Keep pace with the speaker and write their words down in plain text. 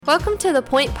Welcome to The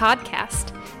Point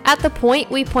Podcast. At The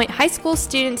Point, we point high school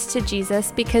students to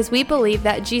Jesus because we believe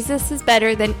that Jesus is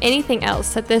better than anything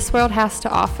else that this world has to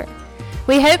offer.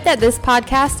 We hope that this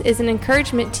podcast is an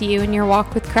encouragement to you in your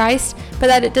walk with Christ, but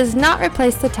that it does not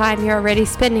replace the time you're already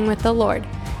spending with the Lord.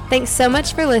 Thanks so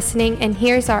much for listening, and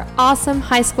here's our awesome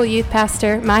high school youth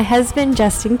pastor, my husband,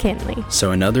 Justin Kinley.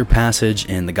 So another passage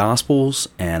in the Gospels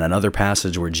and another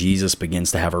passage where Jesus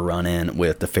begins to have a run-in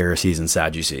with the Pharisees and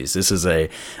Sadducees. This is a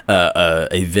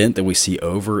event that we see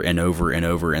over and over and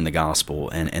over in the Gospel.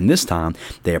 And this time,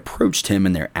 they approached him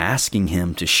and they're asking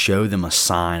him to show them a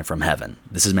sign from heaven.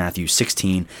 This is Matthew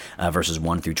 16, verses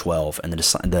 1 through 12. And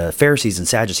the Pharisees and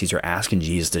Sadducees are asking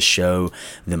Jesus to show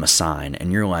them a sign.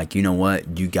 And you're like, you know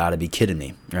what? You got to be kidding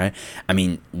me, right? I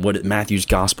mean, Matthew's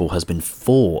gospel has been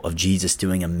full of Jesus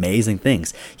doing amazing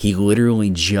things. He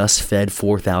literally just fed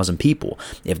 4,000 people.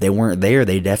 If they weren't there,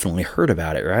 they definitely heard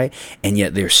about it, right? And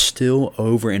yet they're still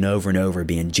over and over and over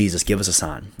being, Jesus, give us a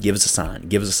sign, give us a sign,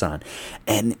 give us a sign.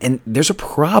 And there's a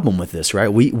problem with this, right?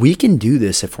 We can do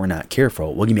this if we're not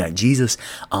careful. We'll be like, Jesus,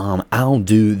 I'll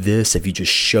do this if you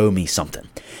just show me something.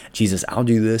 Jesus, I'll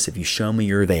do this if you show me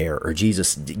you're there. Or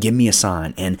Jesus, give me a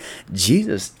sign. And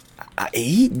Jesus,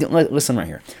 listen right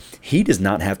here. He does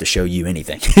not have to show you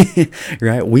anything,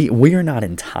 right? We are not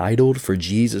entitled for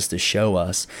Jesus to show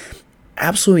us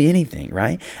absolutely anything,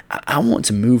 right? I want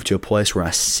to move to a place where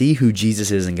I see who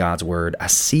Jesus is in God's word. I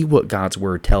see what God's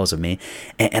word tells of me,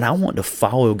 and I want to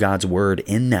follow God's word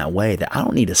in that way, that I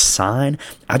don't need a sign.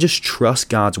 I just trust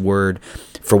God's word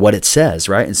for what it says,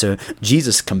 right? And so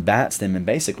Jesus combats them and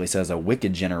basically says a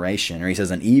wicked generation, or he says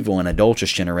an evil and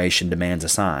adulterous generation demands a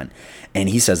sign. And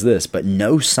he says this, but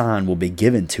no sign will be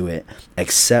given to it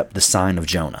except the sign of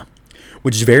Jonah,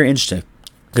 which is very interesting.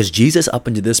 Because Jesus, up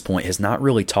until this point, has not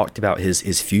really talked about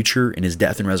his future and his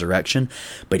death and resurrection.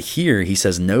 But here he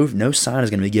says no sign is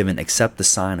going to be given except the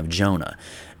sign of Jonah,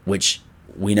 which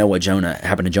we know what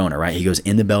happened to Jonah, right? He goes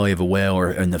in the belly of a whale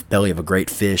or in the belly of a great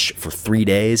fish for 3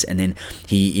 days, and then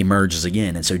he emerges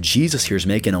again. And so Jesus here is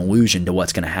making an allusion to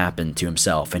what's going to happen to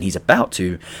himself. And he's about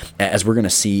to, as we're going to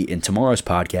see in tomorrow's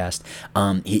podcast,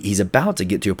 he's about to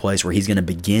get to a place where he's going to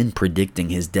begin predicting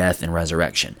his death and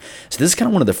resurrection. So this is kind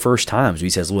of one of the first times where he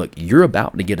says, look, you're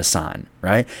about to get a sign,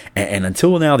 right? And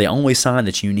until now, the only sign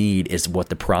that you need is what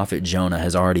the prophet Jonah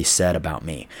has already said about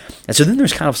me. And so then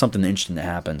there's kind of something interesting that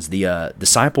happens. The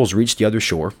disciples reach the other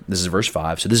shore. This is verse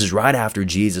 5. So this is right after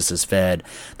Jesus has fed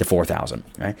the 4,000,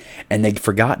 right? And they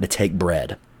forgot to take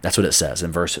bread. That's what it says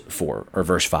in verse 4 or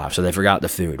verse 5. So they forgot the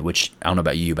food, which I don't know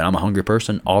about you, but I'm a hungry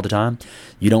person all the time.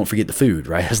 You don't forget the food,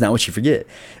 right? That's not what you forget.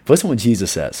 But listen to what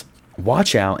Jesus says.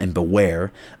 Watch out and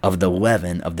beware of the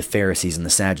leaven of the Pharisees and the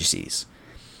Sadducees.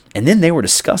 And then they were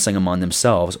discussing among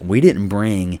themselves, we didn't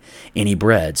bring any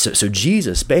bread. So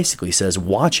Jesus basically says,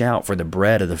 watch out for the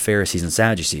bread of the Pharisees and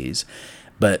Sadducees.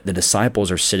 But the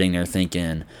disciples are sitting there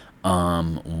thinking,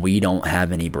 we don't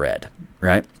have any bread,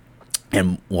 right?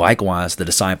 And likewise, the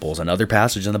disciples, another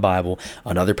passage in the Bible,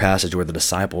 another passage where the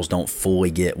disciples don't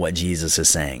fully get what Jesus is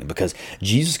saying, because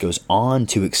Jesus goes on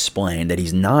to explain that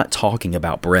he's not talking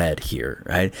about bread here,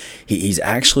 right? He's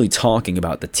actually talking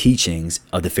about the teachings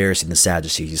of the Pharisees and the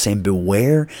Sadducees. He's saying,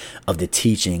 beware of the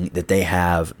teaching that they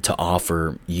have to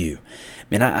offer you.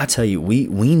 Man, I tell you,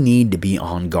 we need to be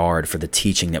on guard for the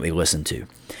teaching that we listen to.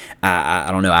 I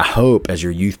don't know, I hope as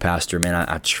your youth pastor, man,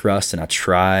 I trust and I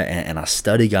try and I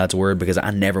study God's word, because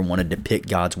I never wanted to pick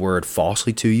God's word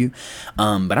falsely to you.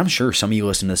 But I'm sure some of you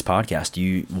listen to this podcast,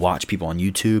 you watch people on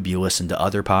YouTube, you listen to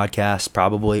other podcasts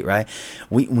probably, right?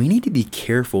 We need to be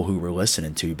careful who we're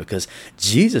listening to, because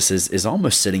Jesus is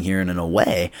almost sitting here, and in a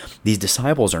way, these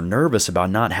disciples are nervous about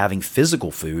not having physical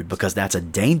food because that's a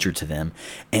danger to them.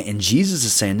 And Jesus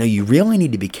is saying, no, you really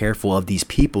need to be careful of these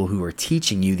people who are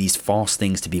teaching you these false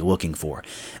things to be looking for,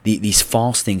 these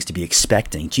false things to be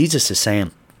expecting. Jesus is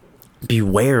saying,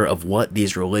 beware of what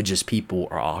these religious people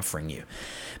are offering you.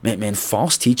 Man,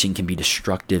 false teaching can be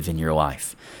destructive in your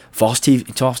life. False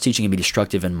teaching can be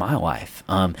destructive in my life.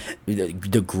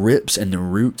 The grips and the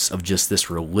roots of just this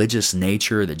religious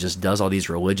nature that just does all these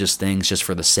religious things just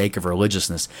for the sake of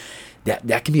religiousness,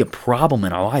 that can be a problem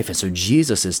in our life. And so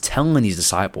Jesus is telling these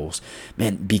disciples,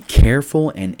 man, be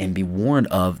careful and be warned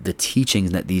of the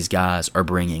teachings that these guys are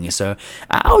bringing. And so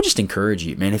I would just encourage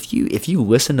you, man, if you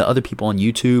listen to other people on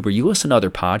YouTube, or you listen to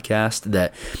other podcasts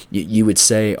that you would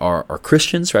say are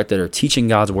Christians, right, that are teaching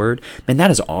God's word, man,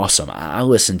 that is awesome. I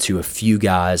listen to a few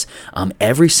guys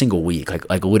every single week,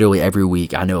 like literally every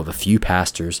week. I know of a few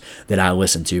pastors that I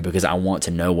listen to because I want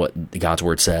to know what God's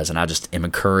word says, and I just am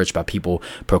encouraged by people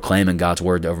proclaiming God's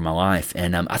word over my life,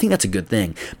 and I think that's a good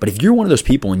thing. But if you're one of those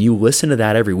people and you listen to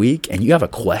that every week and you have a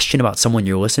question about someone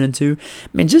you're listening to,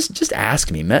 man, just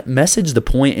ask me. Message the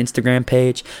Point Instagram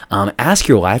page. Ask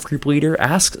your life group leader.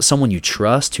 Ask someone you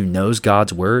trust who knows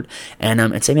God's word,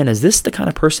 and say, man, is this the kind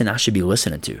of person I should be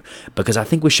listening to? Because I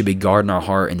think we should be guarding our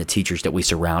heart in the teachers that we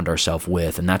surround ourselves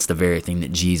with, and that's the very thing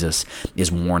that Jesus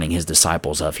is warning his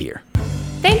disciples of here.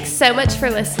 Thanks so much for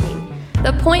listening.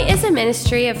 The Point is a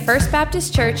ministry of First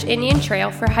Baptist Church Indian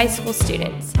Trail for high school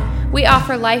students. We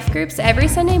offer life groups every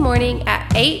Sunday morning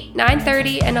at 8,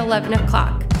 9:30, and 11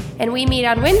 o'clock, and we meet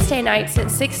on Wednesday nights at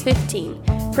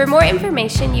 6:15. For more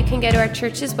information, you can go to our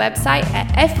church's website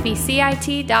at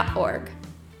fbcit.org.